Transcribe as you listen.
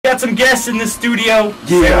got some guests in the studio. Yeah.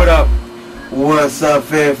 Say what up. What's up,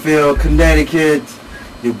 Fairfield, Connecticut?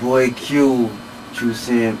 Your boy Q,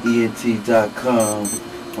 TrueSamENT.com.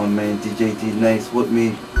 My man DJ D Nice with me.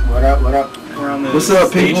 What up, what up? We're on the What's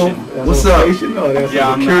up, station. people? What's up? Yeah,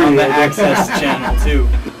 on the Access channel too.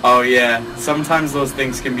 Oh yeah, sometimes those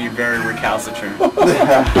things can be very recalcitrant.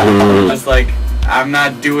 Just like, I'm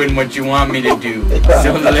not doing what you want me to do,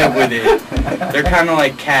 so live with it. They're kind of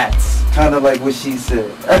like cats. Kind of like what she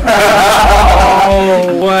said.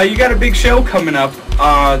 Oh, you got a big show coming up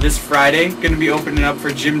this Friday. Going to be opening up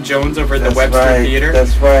for Jim Jones over at the Webster Theater.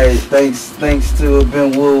 That's right. Thanks to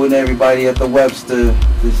Ben Wu and everybody at the Webster.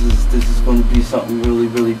 This is going to be something really,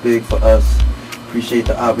 really big for us. Appreciate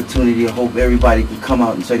the opportunity. I hope everybody can come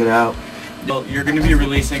out and check it out. Well, you're going to be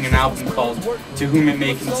releasing an album called To Whom It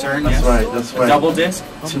May Concern. That's yes? right. That's right. A double disc.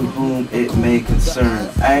 To Whom It May Concern.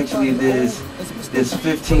 Actually, there's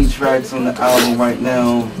 15 tracks on the album right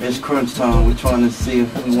now. It's crunch time. We're trying to see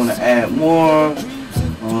if we want to add more.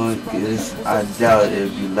 I doubt it'll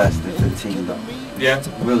be less than 15 though. Yeah.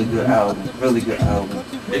 Really good album. Really good album.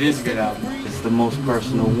 It is a good album. It's the most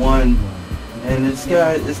personal one, and it's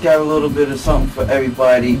got a little bit of something for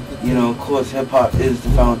everybody. You know, of course, hip hop is the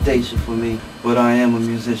foundation for me, but I am a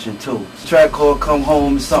musician too. This track called "Come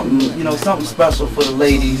Home" is something, you know, something special for the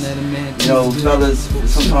ladies. You know, fellas.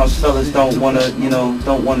 Sometimes fellas don't wanna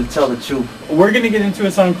tell the truth. We're gonna get into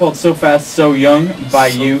a song called "So Fast, So Young" by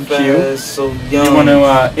you, Q. So young. You want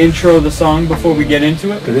to intro the song before we get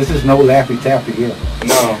into it? Because this is no Laffy Taffy here.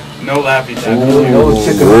 No Laffy Taffy. No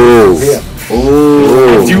chicken noodles here. I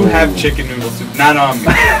do have chicken noodle soup, not on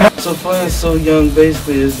me. So Fast, So Young,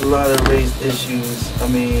 basically, there's a lot of race issues. I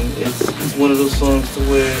mean, it's one of those songs to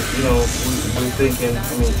where, you know, we're thinking,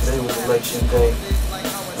 I mean, today was election day. I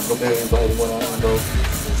hope everybody went out and vote.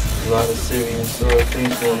 A lot of serious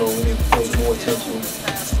things going on. We need to pay more attention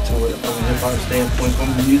to it from a hip-hop standpoint,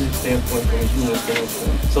 from a music standpoint, from a human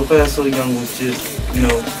standpoint. So Fast, So Young was just, you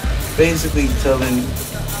know, basically telling,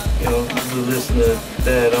 you know, the listener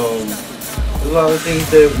that, a lot of things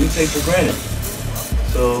that we take for granted.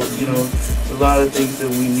 So, you know, it's a lot of things that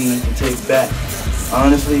we need to take back.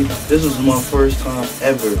 Honestly, this was my first time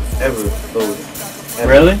ever voting.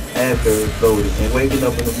 Really? Ever voting. And waking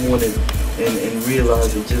up in the morning and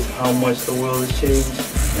realizing just how much the world has changed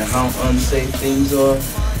and how unsafe things are,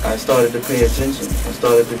 I started to pay attention. I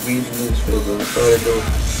started to read the newspaper. I started to,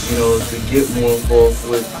 you know, to get more involved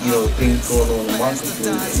with, you know, things going on in my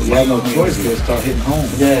community. You have no choice to start hitting home.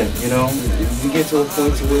 Yeah, you know, we get to a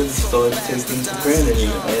point to where we start to take things for granted,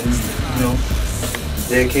 and you know,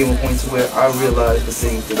 there came a point to where I realized the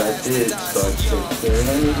things that I did start to take for granted, and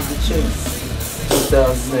I needed to change.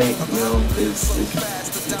 2008, you know, is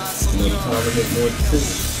you know, time to make more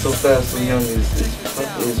decisions. So Fast, So Young is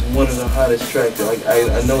one of the hottest tracks.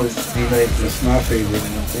 I know it's D Nice. It's my favorite.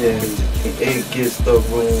 Yeah, it gets the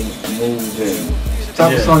room moving. It's the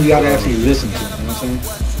type of song you gotta actually listen to, you know what I'm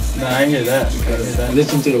saying? Nah, I hear that.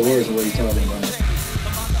 Listen to the words of what he's talking about.